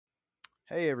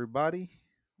Hey, everybody.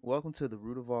 Welcome to the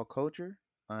Root of All Culture.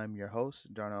 I'm your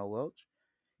host, Darnell Welch,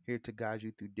 here to guide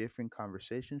you through different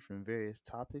conversations from various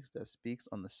topics that speaks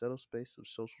on the subtle space of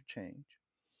social change.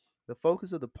 The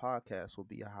focus of the podcast will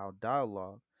be how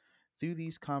dialogue through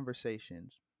these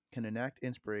conversations can enact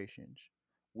inspirations,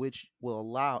 which will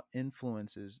allow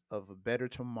influences of a better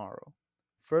tomorrow.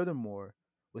 Furthermore,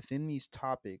 within these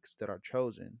topics that are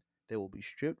chosen, they will be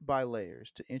stripped by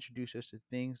layers to introduce us to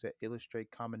things that illustrate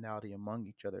commonality among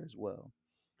each other as well.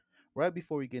 Right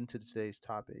before we get into today's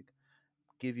topic,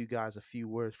 give you guys a few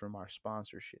words from our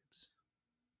sponsorships.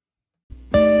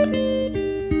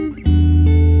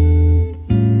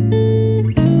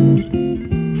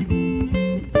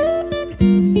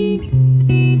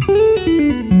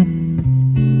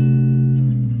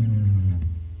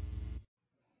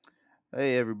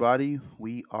 Hey, everybody,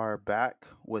 we are back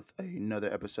with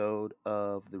another episode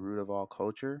of The Root of All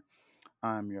Culture.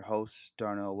 I'm your host,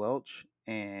 Darnell Welch,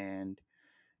 and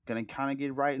gonna kind of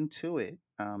get right into it.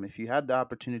 If you had the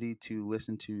opportunity to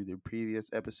listen to the previous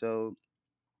episode,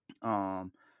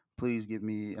 um, please give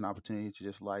me an opportunity to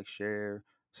just like, share,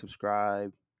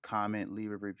 subscribe, comment,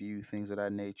 leave a review, things of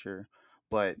that nature.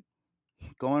 But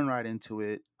going right into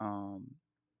it,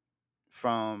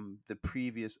 from the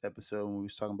previous episode when we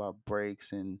was talking about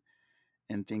breaks and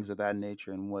things of that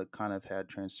nature and what kind of had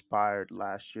transpired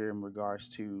last year in regards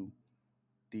to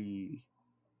the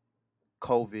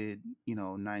COVID,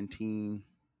 19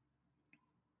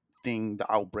 thing,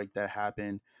 the outbreak that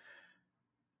happened.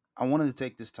 I wanted to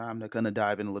take this time to kind of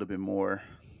dive in a little bit more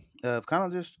of kind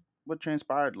of just what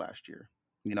transpired last year.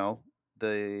 You know,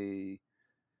 the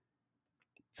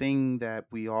thing that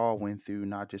we all went through,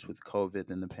 not just with COVID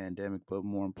and the pandemic, but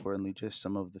more importantly, just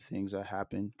some of the things that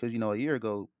happened. Because, a year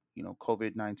ago,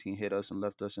 COVID-19 hit us and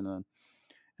left us in an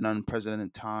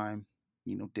unprecedented time,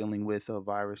 dealing with a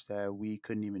virus that we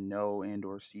couldn't even know and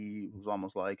or see. It was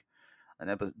almost like an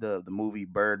episode, the movie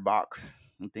Bird Box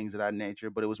and things of that nature.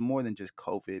 But it was more than just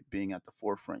COVID being at the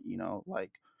forefront.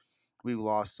 Like we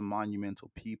lost some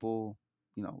monumental people,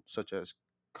 such as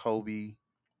Kobe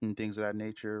and things of that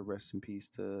nature. Rest in peace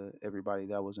to everybody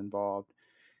that was involved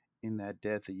in that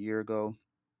death a year ago.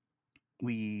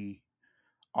 We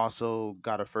also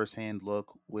got a firsthand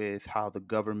look with how the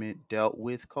government dealt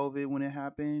with COVID when it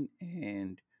happened.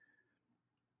 And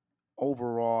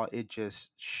overall, it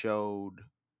just showed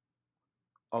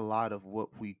a lot of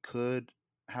what we could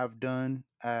have done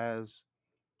as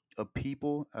a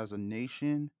people, as a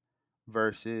nation,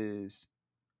 versus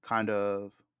kind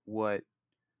of what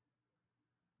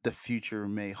the future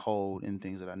may hold and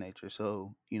things of that nature.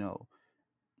 So,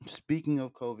 speaking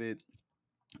of COVID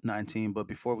 19, but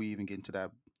before we even get into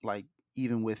that, like,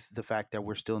 even with the fact that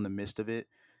we're still in the midst of it,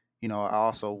 I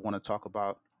also want to talk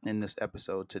about in this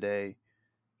episode today,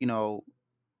 you know,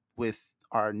 with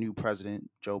our new president,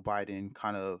 Joe Biden,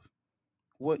 kind of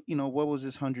what was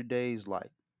his 100 days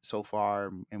like so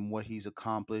far and what he's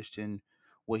accomplished and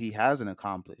what he hasn't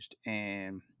accomplished.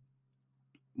 And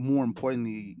more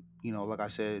importantly, like I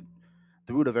said,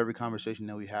 the root of every conversation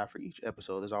that we have for each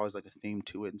episode, there's always like a theme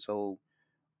to it. And so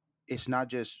it's not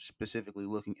just specifically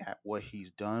looking at what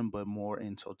he's done, but more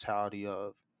in totality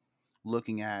of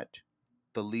looking at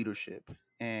the leadership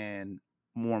and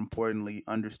more importantly,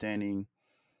 understanding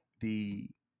the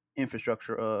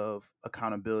infrastructure of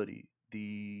accountability,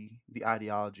 the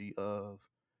ideology of,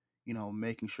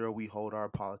 making sure we hold our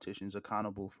politicians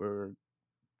accountable for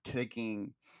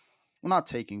taking, well, not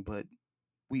taking, but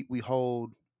we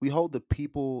hold the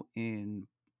people in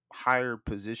higher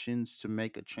positions to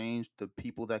make a change, the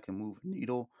people that can move a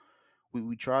needle.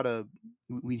 We try to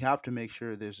we have to make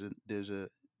sure there's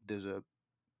a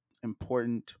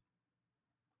important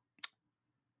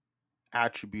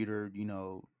attribute or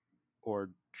or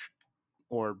tr-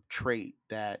 or trait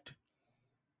that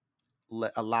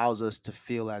allows us to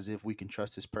feel as if we can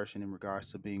trust this person in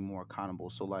regards to being more accountable.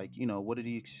 So, like, what did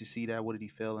he succeed at? What did he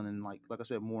fail? And then, like I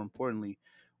said, more importantly,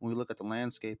 when we look at the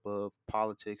landscape of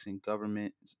politics and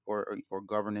government or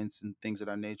governance and things of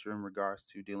that nature in regards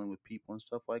to dealing with people and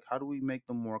stuff, like, how do we make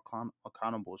them more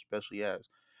accountable, especially as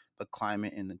the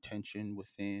climate and the tension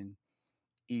within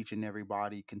each and every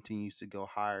body continues to go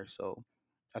higher? So,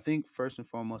 I think first and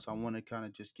foremost, I want to kind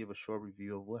of just give a short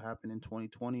review of what happened in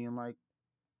 2020 and, like,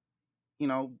 you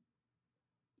know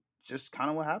just kind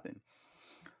of what happened.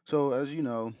 So, as you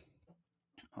know,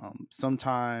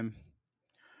 sometime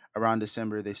around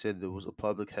December, they said there was a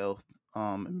public health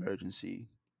emergency.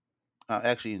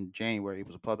 Actually, in January, it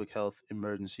was a public health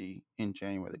emergency in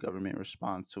January. The government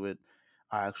response to it.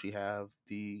 I actually have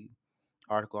the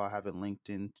article. I have it linked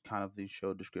in kind of the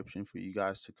show description for you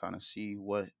guys to kind of see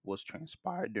what was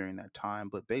transpired during that time.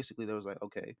 But basically, there was like,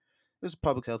 okay, this is a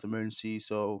public health emergency,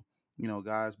 so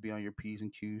guys, be on your p's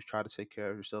and q's, try to take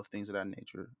care of yourself, things of that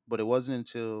nature. But it wasn't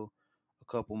until a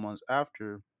couple months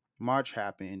after March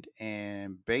happened,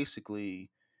 and basically,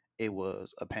 it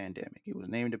was a pandemic. It was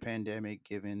named a pandemic,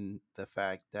 given the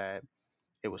fact that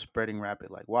it was spreading rapid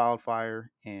like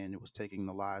wildfire, and it was taking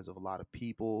the lives of a lot of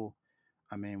people.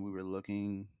 I mean, we were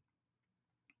looking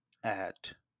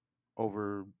at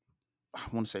over, I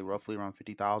want to say roughly around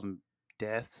 50,000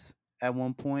 deaths at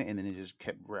one point, and then it just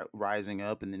kept rising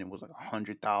up, and then it was like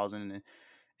 100,000,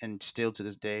 and still to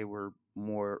this day, we're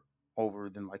more over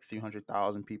than like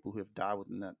 300,000 people who have died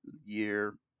within that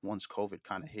year once COVID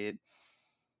kind of hit.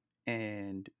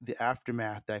 And the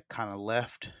aftermath that kind of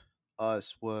left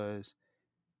us was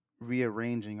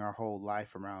rearranging our whole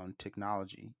life around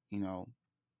technology,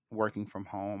 working from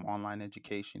home, online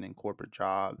education, and corporate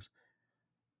jobs.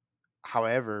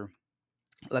 However,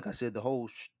 like I said, the whole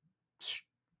sh-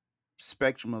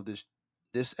 spectrum of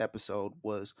this episode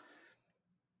was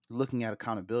looking at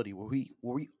accountability. Were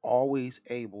we always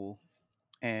able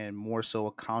and more so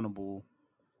accountable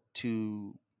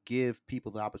to give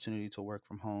people the opportunity to work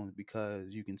from home? Because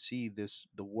you can see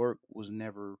the work was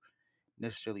never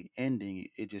necessarily ending.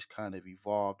 It just kind of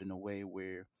evolved in a way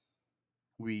where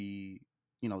we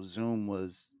Zoom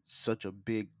was such a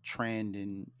big trend,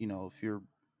 and if you're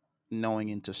knowing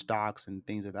into stocks and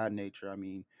things of that nature, I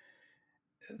mean,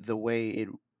 the way it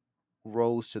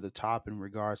rose to the top in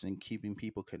regards and keeping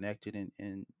people connected,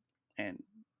 and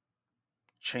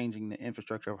changing the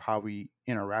infrastructure of how we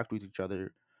interact with each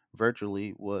other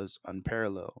virtually was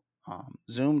unparalleled.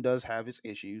 Zoom does have its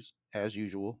issues, as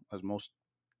usual, as most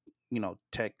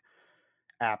tech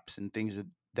apps and things of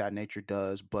that nature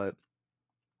does, but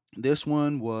this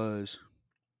one was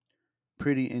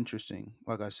pretty interesting.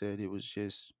 Like I said, it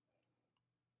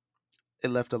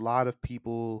left a lot of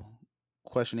people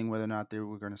questioning whether or not they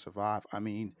were going to survive. I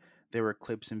mean, there were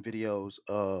clips and videos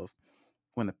of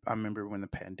I remember when the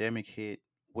pandemic hit,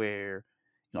 where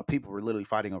people were literally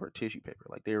fighting over tissue paper.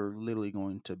 Like, they were literally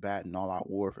going to bat and all out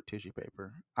war for tissue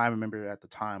paper. I remember at the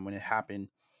time when it happened,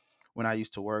 when I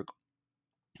used to work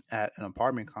at an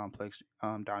apartment complex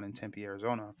down in Tempe,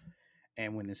 Arizona.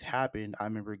 And when this happened, I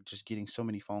remember just getting so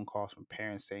many phone calls from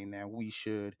parents saying that we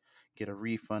should get a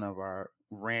refund of our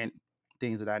rent,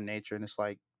 things of that nature. And it's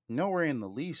like, nowhere in the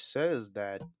lease says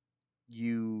that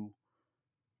you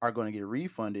are going to get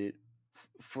refunded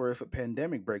for if a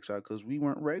pandemic breaks out, because we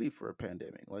weren't ready for a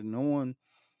pandemic. Like, no one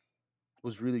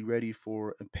was really ready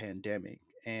for a pandemic.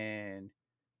 And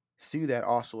through that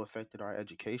also affected our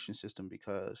education system,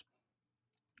 because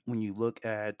when you look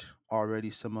at already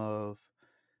some of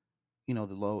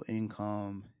the low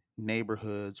income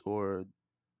neighborhoods, or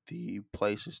the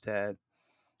places that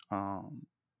um,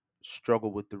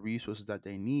 struggle with the resources that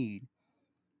they need,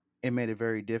 it made it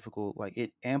very difficult. Like,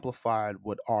 it amplified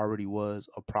what already was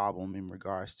a problem in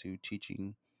regards to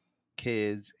teaching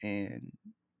kids and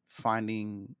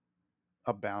finding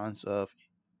a balance of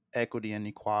equity and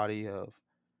equality, of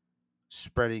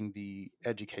spreading the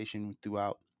education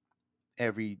throughout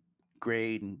every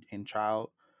grade and child.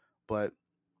 But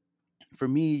for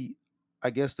me, I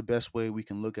guess the best way we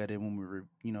can look at it when we're,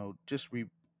 just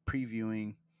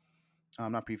previewing,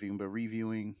 not previewing, but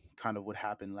reviewing kind of what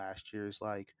happened last year, is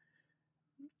like,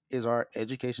 is our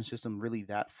education system really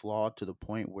that flawed to the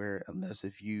point where, unless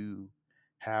if you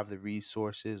have the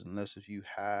resources, unless if you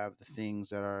have the things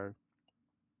that are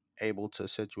able to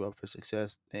set you up for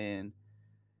success, then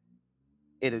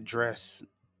it address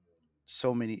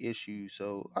so many issues.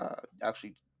 So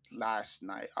actually, last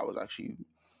night I was actually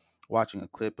watching a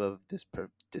clip of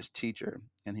this teacher,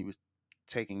 and he was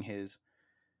taking his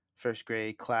first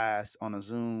grade class on a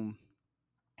Zoom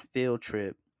field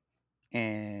trip,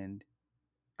 and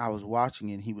I was watching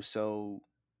it. And he was so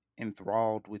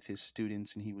enthralled with his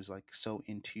students, and he was like so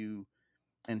into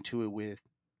it with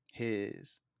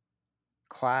his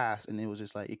class, and it was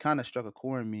just like, it kind of struck a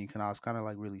chord in me, because I was kind of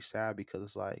like really sad, because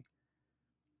it's like,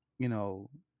 you know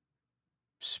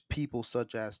people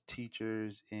such as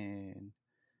teachers and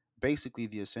basically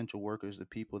the essential workers, the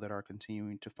people that are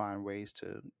continuing to find ways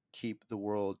to keep the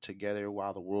world together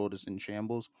while the world is in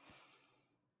shambles,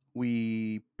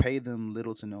 we pay them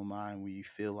little to no mind. We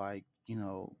feel like,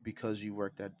 because you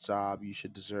work that job, you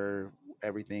should deserve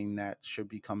everything that should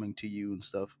be coming to you and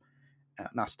stuff.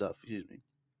 Not stuff, excuse me,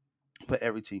 but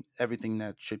everything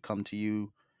that should come to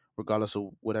you, regardless of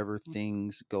whatever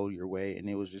things go your way. And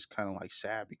it was just kind of like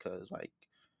sad, because, like,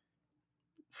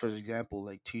 for example,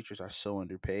 like, teachers are so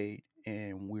underpaid,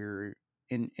 and we're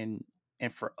in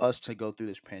And for us to go through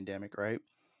this pandemic, right?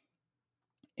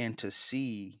 And to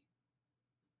see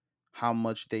how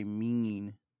much they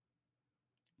mean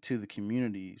to the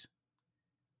communities.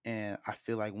 And I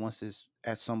feel like once this,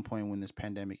 at some point when this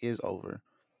pandemic is over,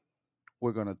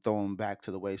 we're going to throw them back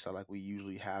to the wayside like we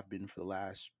usually have been for the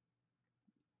last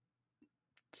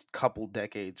couple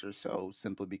decades or so,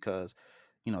 simply because,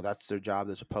 that's their job,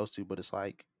 they're supposed to. But it's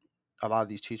like a lot of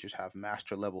these teachers have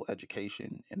master level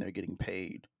education and they're getting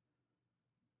paid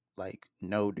like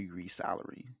no degree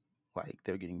salary. Like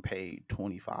they're getting paid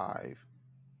 25K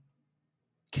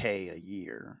a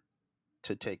year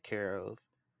to take care of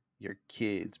your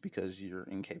kids because you're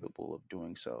incapable of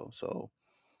doing so. So,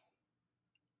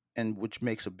 and which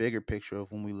makes a bigger picture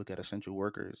of when we look at essential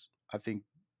workers. I think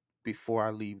before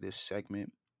I leave this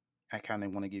segment, I kind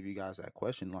of want to give you guys that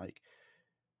question, like,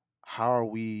 how are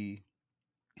we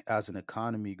as an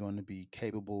economy going to be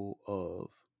capable of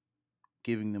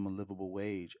giving them a livable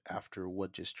wage after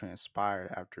what just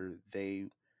transpired, after they,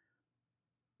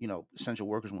 essential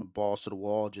workers went balls to the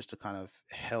wall just to kind of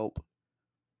help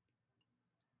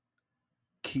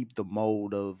keep the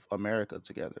mold of America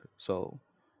together. So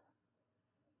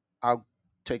I'll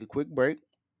take a quick break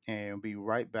and be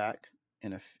right back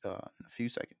in a few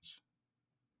seconds.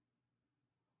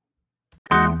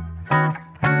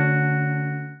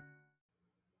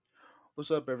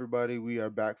 What's up, everybody? We are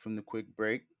back from the quick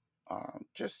break.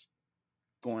 Just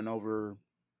going over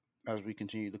as we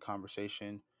continue the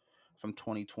conversation from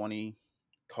 2020,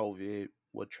 COVID,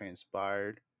 what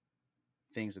transpired,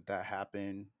 things that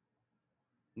happened.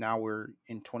 Now we're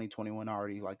in 2021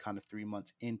 already, like kind of 3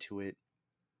 months into it.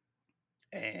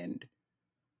 And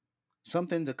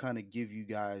something to kind of give you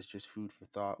guys just food for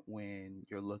thought when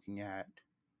you're looking at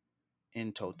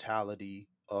in totality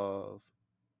of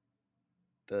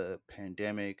the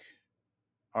pandemic,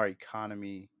 our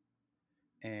economy,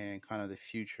 and kind of the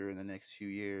future in the next few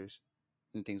years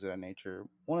and things of that nature.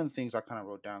 One of the things I kind of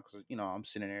wrote down because I'm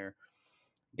sitting there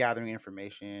gathering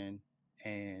information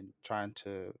and trying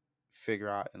to figure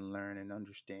out and learn and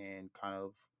understand kind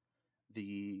of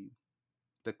the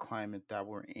the climate that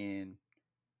we're in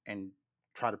and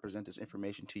try to present this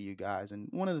information to you guys. And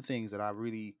one of the things that I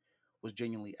really was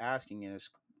genuinely asking is,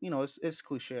 it's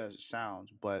cliche as it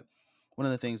sounds, but one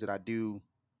of the things that I do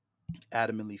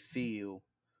adamantly feel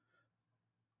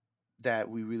that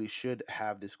we really should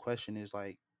have this question is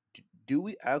like, do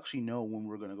we actually know when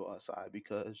we're going to go outside?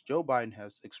 Because Joe Biden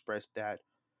has expressed that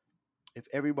if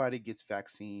everybody gets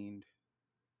vaccinated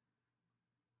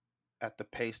at the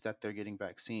pace that they're getting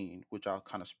vaccinated, which I'll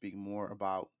kind of speak more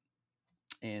about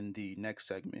in the next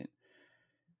segment,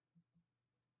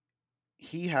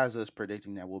 he has us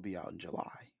predicting that we'll be out in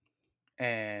July.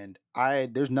 And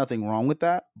there's nothing wrong with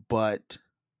that, but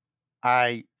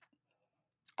I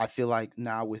I feel like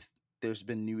now with there's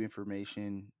been new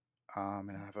information,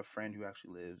 and I have a friend who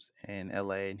actually lives in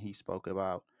LA, and he spoke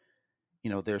about,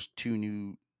 there's two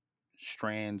new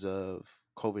strands of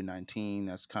COVID-19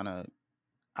 that's kind of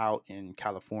out in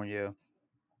California.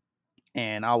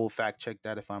 And I will fact check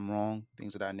that if I'm wrong,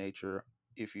 things of that nature.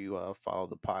 If you follow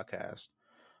the podcast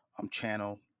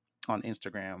channel on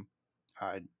Instagram,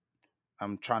 I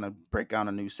I'm trying to break down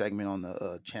a new segment on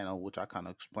the channel, which I kind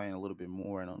of explain a little bit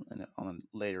more on a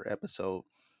later episode.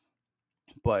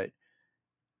 But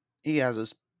he has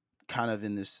us kind of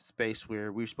in this space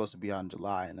where we're supposed to be out in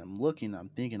July, and I'm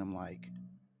thinking, I'm like,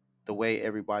 the way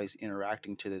everybody's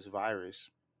interacting to this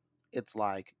virus, it's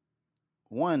like,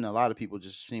 one, a lot of people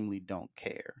just seemingly don't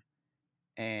care,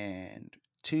 and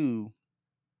two,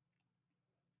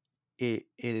 it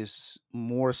is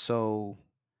more so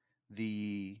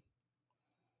the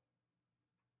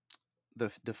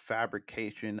the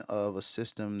fabrication of a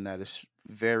system that is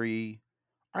very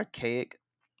archaic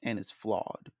and it's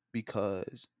flawed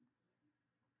because,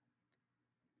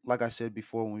 like I said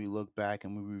before, when we look back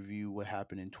and we review what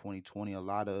happened in 2020, a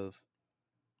lot of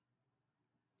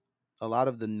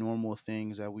the normal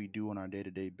things that we do on our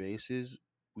day-to-day basis,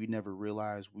 we never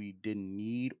realized we didn't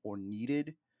need or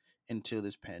needed until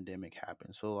this pandemic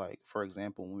happened. So, like, for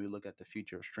example, when we look at the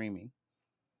future of streaming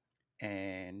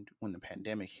and when the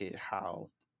pandemic hit,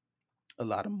 how a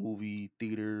lot of movie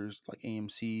theaters like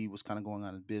AMC was kind of going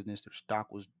out of business. Their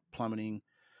stock was plummeting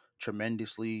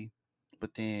tremendously.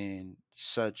 But then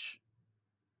such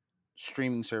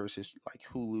streaming services like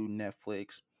Hulu,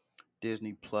 Netflix,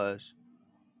 Disney Plus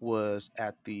was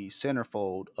at the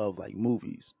centerfold of like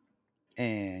movies.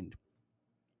 And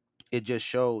it just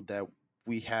showed that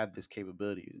we had this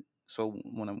capability. So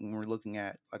when we're looking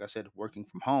at, like I said, working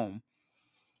from home,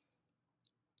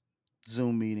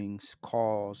 Zoom meetings,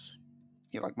 calls,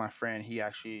 like my friend, he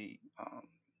actually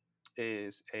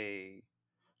is a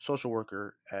social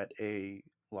worker at a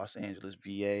Los Angeles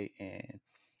VA, and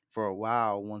for a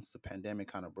while, once the pandemic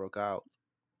kind of broke out,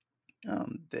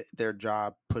 their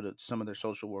job put some of their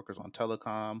social workers on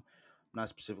telecom. I'm not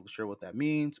specifically sure what that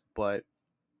means, but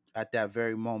at that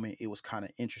very moment, it was kind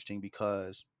of interesting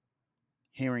because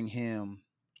hearing him,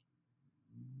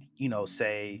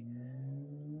 say,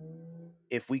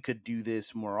 if we could do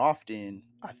this more often,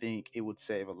 I think it would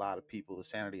save a lot of people the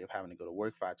sanity of having to go to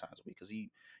work 5 times a week. Because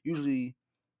he usually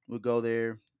would go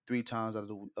there 3 times out of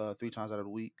the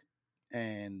week,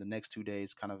 and the next 2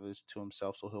 days kind of is to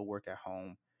himself. So he'll work at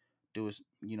home, do his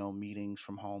meetings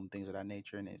from home, things of that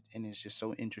nature, and it's just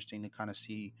so interesting to kind of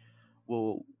see,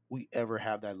 will we ever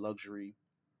have that luxury,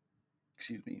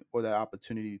 excuse me, or that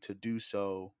opportunity to do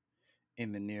so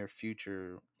in the near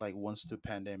future, like once the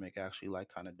pandemic actually like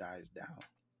kind of dies down.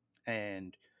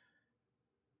 And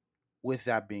with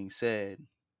that being said,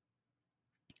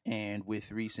 and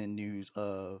with recent news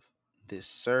of this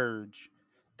surge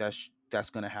that's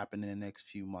going to happen in the next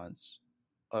few months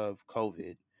of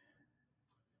COVID,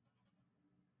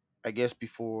 I guess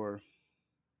before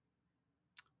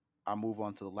I move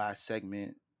on to the last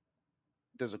segment,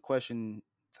 there's a question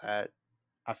that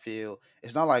I feel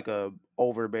it's not like a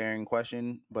overbearing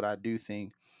question, but I do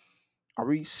think, are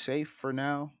we safe for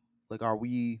now? Like, are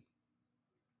we,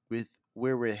 with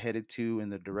where we're headed to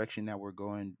and the direction that we're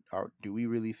going, do we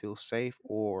really feel safe,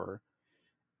 or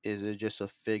is it just a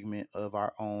figment of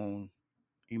our own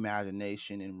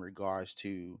imagination in regards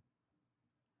to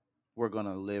we're going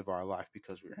to live our life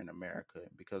because we're in America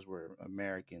and because we're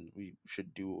Americans, we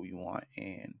should do what we want,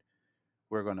 and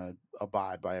we're going to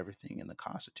abide by everything in the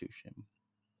Constitution.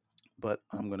 But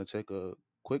I'm going to take a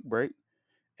quick break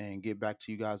and get back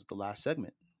to you guys with the last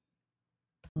segment.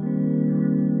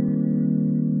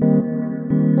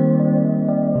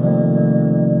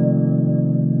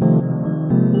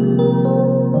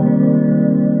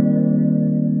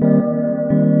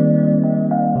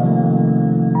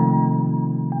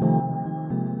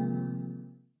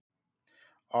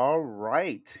 All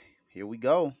right, here we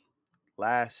go.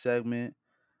 Last segment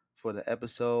for the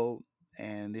episode.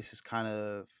 And this is kind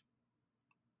of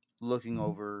looking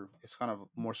over, it's kind of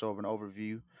more so of an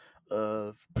overview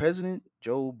of President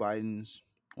Joe Biden's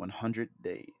 100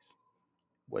 days,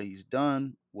 what he's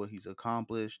done, what he's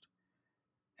accomplished,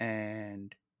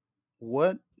 and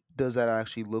what does that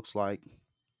actually looks like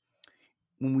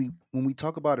when we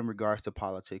talk about in regards to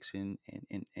politics and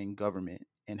government,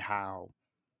 and how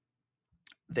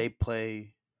they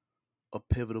play a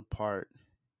pivotal part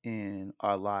in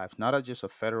our lives, not at just a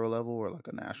federal level or like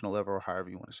a national level or however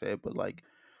you want to say it, but like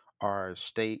our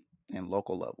state and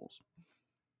local levels.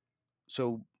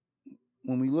 So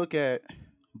when we look at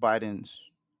Biden's,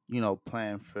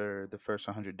 plan for the first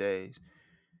 100 days,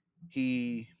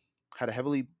 he had a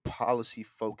heavily policy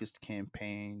focused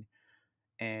campaign,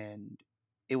 and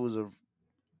it was a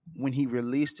when he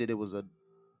released it, it was a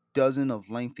dozen of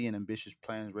lengthy and ambitious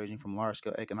plans ranging from large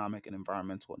scale economic and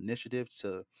environmental initiatives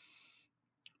to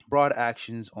broad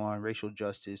actions on racial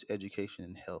justice, education,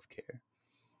 and healthcare.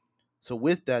 So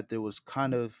with that, there was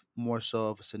kind of more so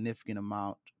of a significant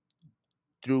amount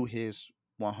through his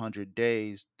 100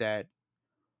 days that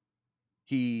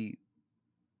he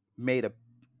made a,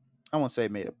 I won't say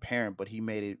made apparent, but he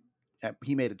made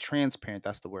it transparent.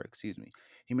 That's the word. Excuse me.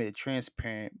 He made it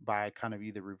transparent by kind of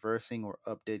either reversing or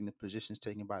updating the positions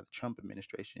taken by the Trump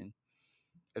administration,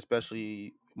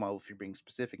 especially, well, if you're being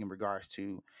specific in regards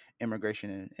to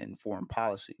immigration and foreign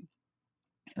policy.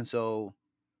 And so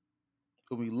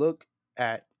when we look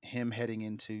at him heading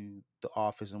into the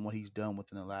office and what he's done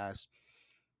within the last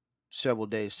several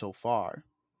days so far,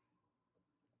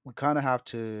 we kind of have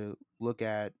to look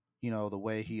at, the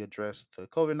way he addressed the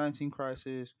COVID-19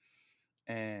 crisis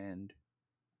and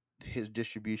his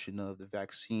distribution of the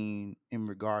vaccine in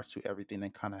regards to everything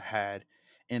that kind of had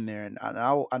in there. And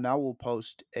I will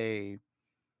post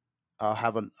I'll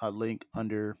have a link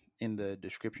under in the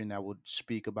description that would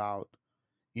speak about,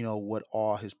 what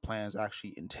all his plans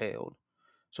actually entailed.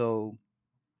 So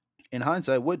in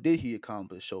hindsight, what did he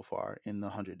accomplish so far in the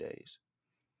 100 days?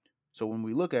 So when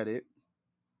we look at it,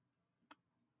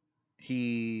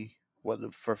 he,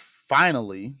 for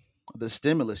finally, the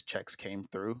stimulus checks came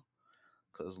through,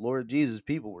 because Lord Jesus,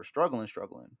 people were struggling.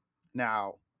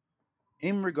 Now,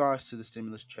 in regards to the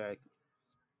stimulus check,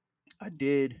 I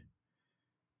did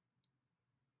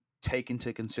take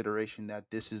into consideration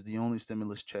that this is the only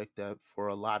stimulus check that for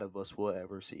a lot of us will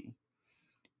ever see.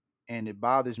 And it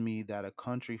bothers me that a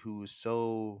country who is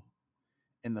so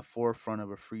in the forefront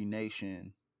of a free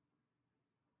nation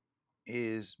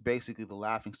is basically the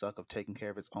laughing stock of taking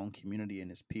care of its own community and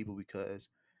its people, because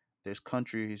there's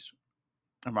countries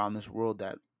around this world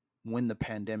that when the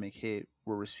pandemic hit,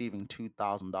 were receiving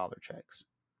 $2,000 checks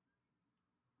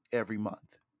every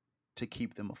month to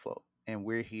keep them afloat. And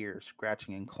we're here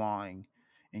scratching and clawing,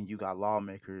 and you got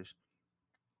lawmakers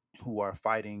who are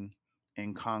fighting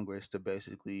in Congress to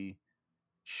basically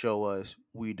show us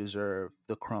we deserve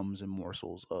the crumbs and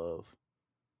morsels of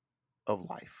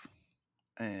life.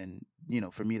 And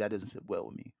for me, that doesn't sit well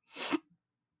with me.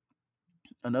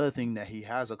 Another thing that he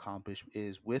has accomplished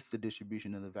is with the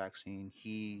distribution of the vaccine,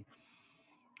 he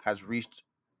has reached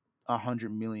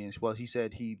 100 million. Well, he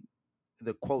said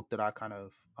the quote that I kind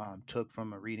of took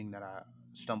from a reading that I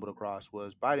stumbled across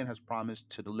was Biden has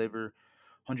promised to deliver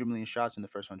 100 million shots in the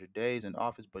first 100 days in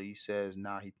office, but he says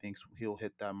now he thinks he'll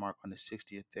hit that mark on the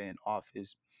 60th day in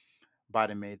office.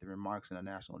 Biden made the remarks in a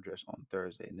national address on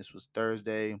Thursday, and this was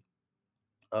Thursday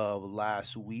of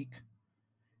last week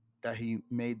that he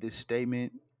made this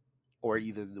statement, or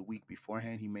either the week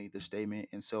beforehand he made the statement.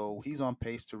 And so he's on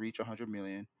pace to reach 100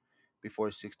 million before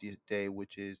his 60th day,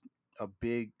 which is a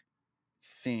big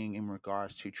thing in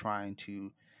regards to trying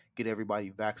to get everybody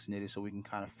vaccinated so we can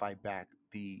kind of fight back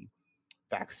the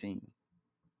vaccine.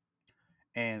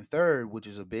 And third, which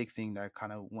is a big thing that I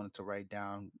kind of wanted to write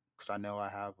down because I know I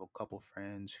have a couple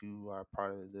friends who are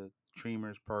part of the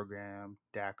Dreamers program,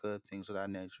 DACA, things of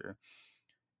that nature.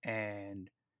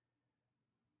 And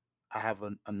I have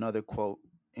another quote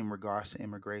in regards to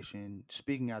immigration.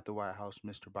 Speaking at the White House,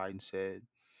 Mr. Biden said,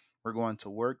 "We're going to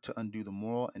work to undo the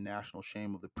moral and national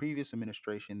shame of the previous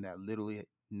administration that literally,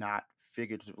 not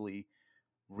figuratively,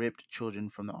 ripped children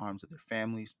from the arms of their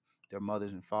families, their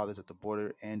mothers and fathers at the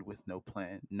border, and with no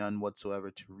plan, none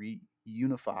whatsoever, to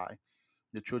reunify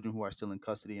the children who are still in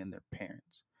custody and their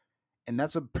parents." And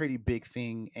that's a pretty big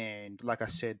thing. And like I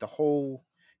said, the whole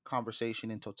conversation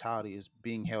in totality is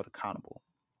being held accountable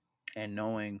and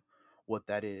knowing what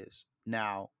that is.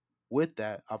 Now, with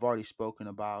that, I've already spoken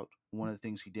about one of the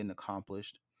things he didn't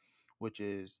accomplish, which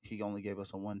is he only gave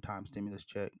us a one time stimulus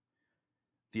check.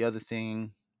 The other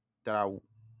thing that I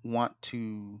want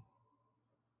to,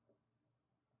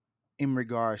 in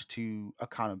regards to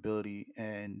accountability,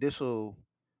 and this will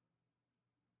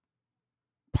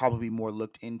probably be more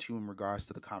looked into in regards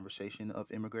to the conversation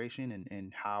of immigration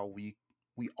and how we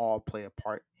all play a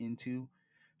part into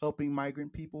helping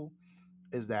migrant people,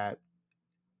 is that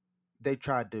they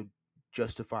tried to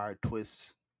justify or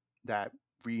twist that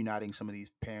reuniting some of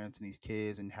these parents and these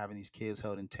kids and having these kids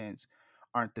held in tents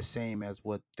aren't the same as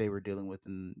what they were dealing with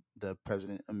in the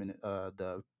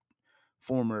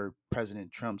former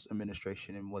President Trump's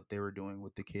administration and what they were doing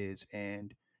with the kids.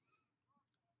 And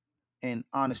in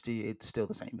honesty, it's still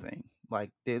the same thing.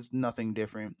 Like, there's nothing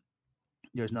different.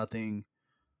 There's nothing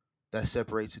that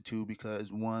separates the two,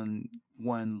 because one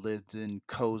lived in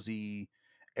cozy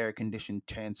air conditioned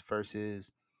tents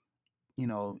versus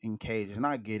in cages. And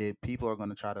I get it. People are going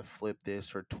to try to flip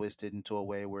this or twist it into a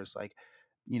way where it's like,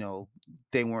 you know,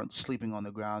 they weren't sleeping on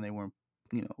the ground. They weren't,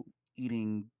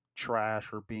 eating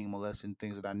trash or being molested and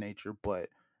things of that nature. But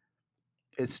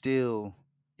it's still,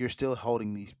 you're still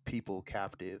holding these people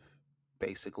captive,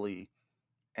 basically.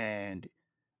 And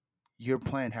your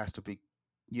plan has to be,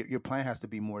 your plan has to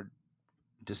be more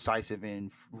decisive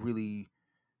and really,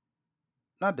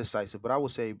 not decisive, but I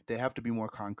would say they have to be more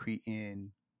concrete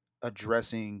in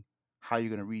addressing how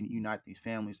you're going to reunite these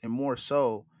families, and more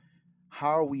so, how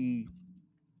are we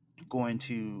going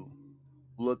to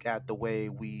look at the way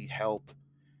we help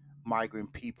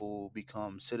migrant people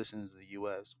become citizens of the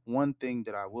U.S. One thing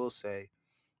that I will say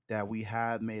that we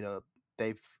have made up,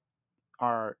 they've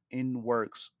are in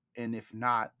works, and if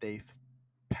not, they've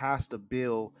passed a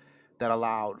bill that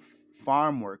allowed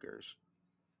farm workers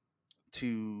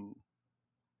to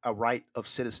a right of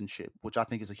citizenship, which I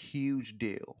think is a huge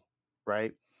deal,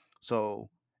 right? So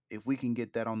if we can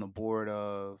get that on the board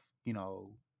of,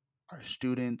 our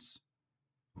students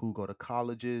who go to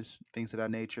colleges, things of that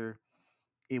nature,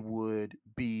 it would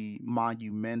be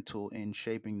monumental in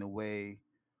shaping the way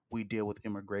we deal with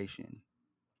immigration.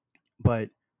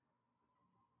 But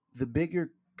the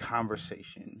bigger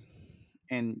conversation,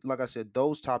 and like I said,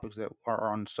 those topics that are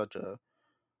on such a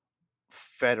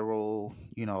federal,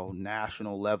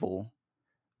 national level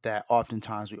that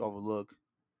oftentimes we overlook,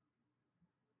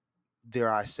 dare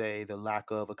I say, the lack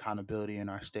of accountability in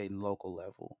our state and local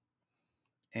level.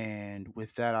 And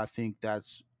with that, I think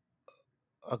that's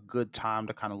a good time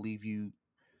to kind of leave you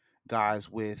guys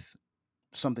with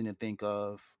something to think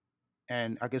of.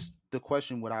 And I guess the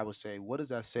question, what I would say, what does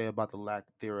that say about the lack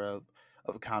thereof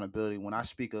of accountability when I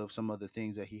speak of some of the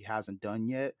things that he hasn't done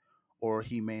yet or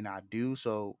he may not do?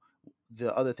 So,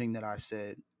 the other thing that I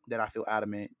said that I feel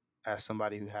adamant as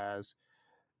somebody who has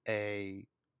a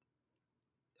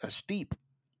a steep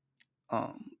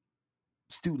um,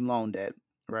 student loan debt,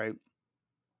 right?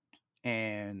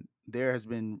 And there has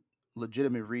been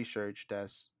legitimate research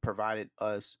that's provided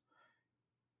us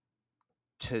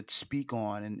to speak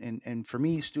on. And for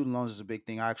me, student loans is a big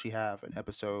thing. I actually have an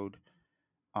episode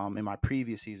in my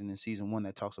previous season, in season one,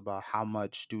 that talks about how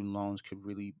much student loans could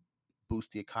really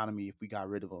boost the economy if we got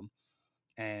rid of them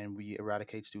and we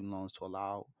eradicate student loans to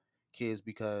allow kids,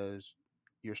 because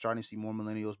you're starting to see more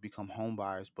millennials become home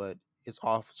buyers, but it's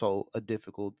also a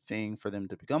difficult thing for them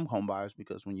to become home buyers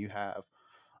because when you have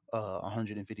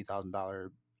 $150,000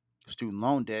 student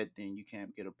loan debt, then you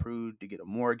can't get approved to get a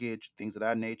mortgage, things of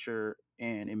that nature,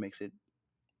 and it makes it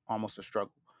almost a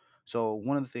struggle. So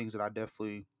one of the things that I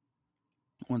definitely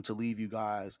want to leave you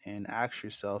guys and ask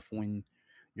yourself when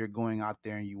you're going out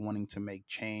there and you wanting to make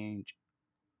change,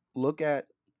 look at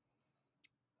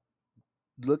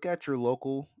your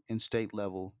local and state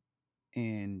level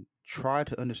and try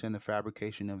to understand the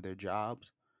fabrication of their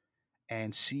jobs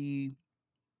and see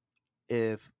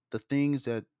if the things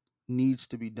that needs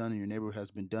to be done in your neighborhood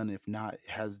has been done. If not,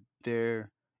 has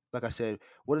there, like I said,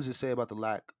 what does it say about the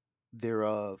lack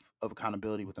thereof of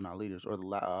accountability within our leaders, or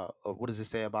or what does it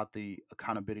say about the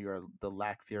accountability or the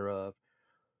lack thereof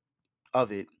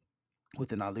of it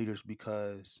within our leaders?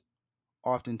 Because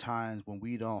oftentimes when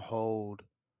we don't hold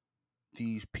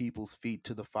these people's feet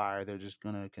to the fire, they're just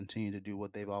going to continue to do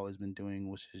what they've always been doing,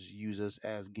 which is use us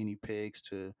as guinea pigs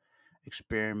to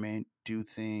experiment, do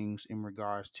things in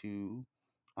regards to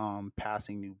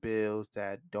passing new bills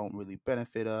that don't really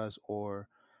benefit us. Or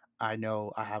I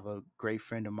know I have a great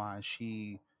friend of mine.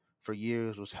 She, for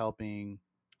years, was helping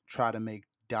try to make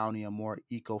Downey a more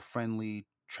eco friendly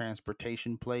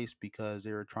transportation place because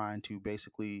they were trying to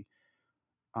basically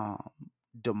um,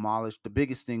 demolish. The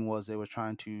biggest thing was they were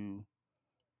trying to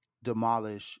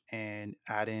demolish and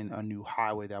add in a new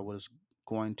highway that was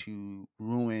going to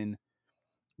ruin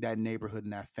that neighborhood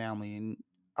and that family. And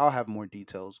I'll have more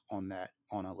details on that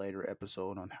on a later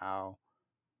episode on how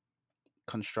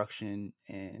construction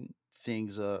and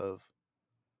things of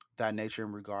that nature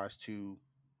in regards to,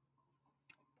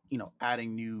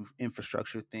 adding new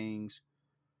infrastructure things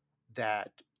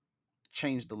that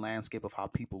change the landscape of how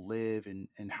people live,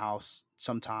 and how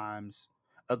sometimes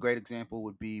a great example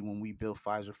would be when we built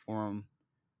Pfizer Forum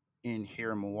in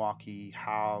here in Milwaukee,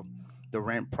 how the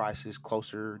rent prices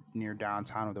closer near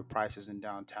downtown, or the prices in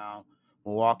downtown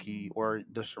Milwaukee or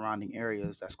the surrounding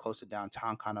areas that's close to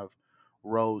downtown kind of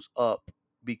rose up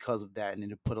because of that.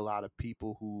 And it put a lot of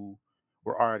people who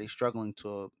were already struggling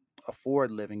to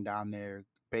afford living down there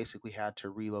basically had to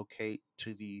relocate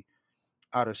to the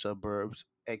outer suburbs,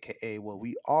 aka what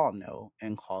we all know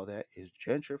and call that is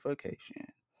gentrification.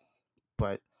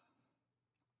 But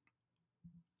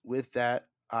with that,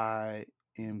 I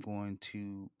am going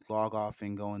to log off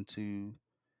and go into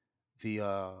the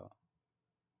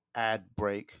ad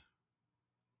break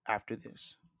after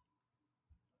this.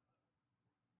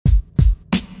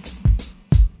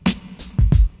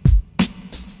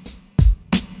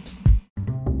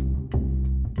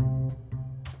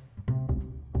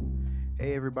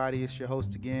 Hey, everybody, it's your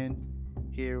host again,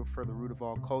 here for the Root of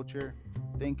All Culture.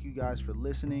 Thank you guys for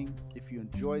listening. If you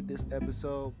enjoyed this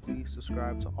episode, please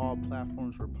subscribe to all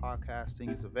platforms where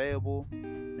podcasting is available.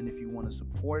 And if you want to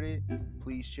support it,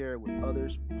 please share it with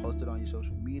others, post it on your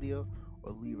social media,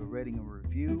 or leave a rating and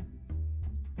review.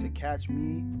 To catch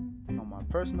me on my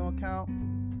personal account,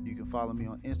 you can follow me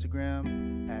on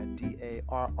Instagram at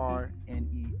DARRNELL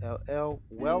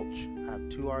Welch. I have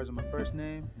 2 R's in my first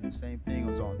name, and the same thing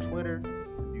is on Twitter.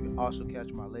 You can also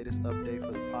catch my latest update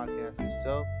for the podcast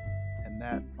itself, and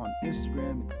that on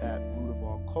Instagram it's at Root of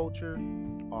All Culture,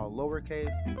 all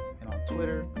lowercase, and on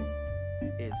Twitter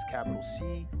it's capital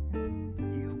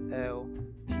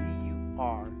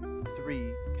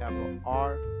CULTUR3 capital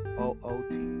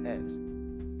ROOTS.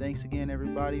 Thanks again,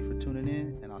 everybody, for tuning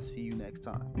in, and I'll see you next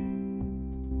time.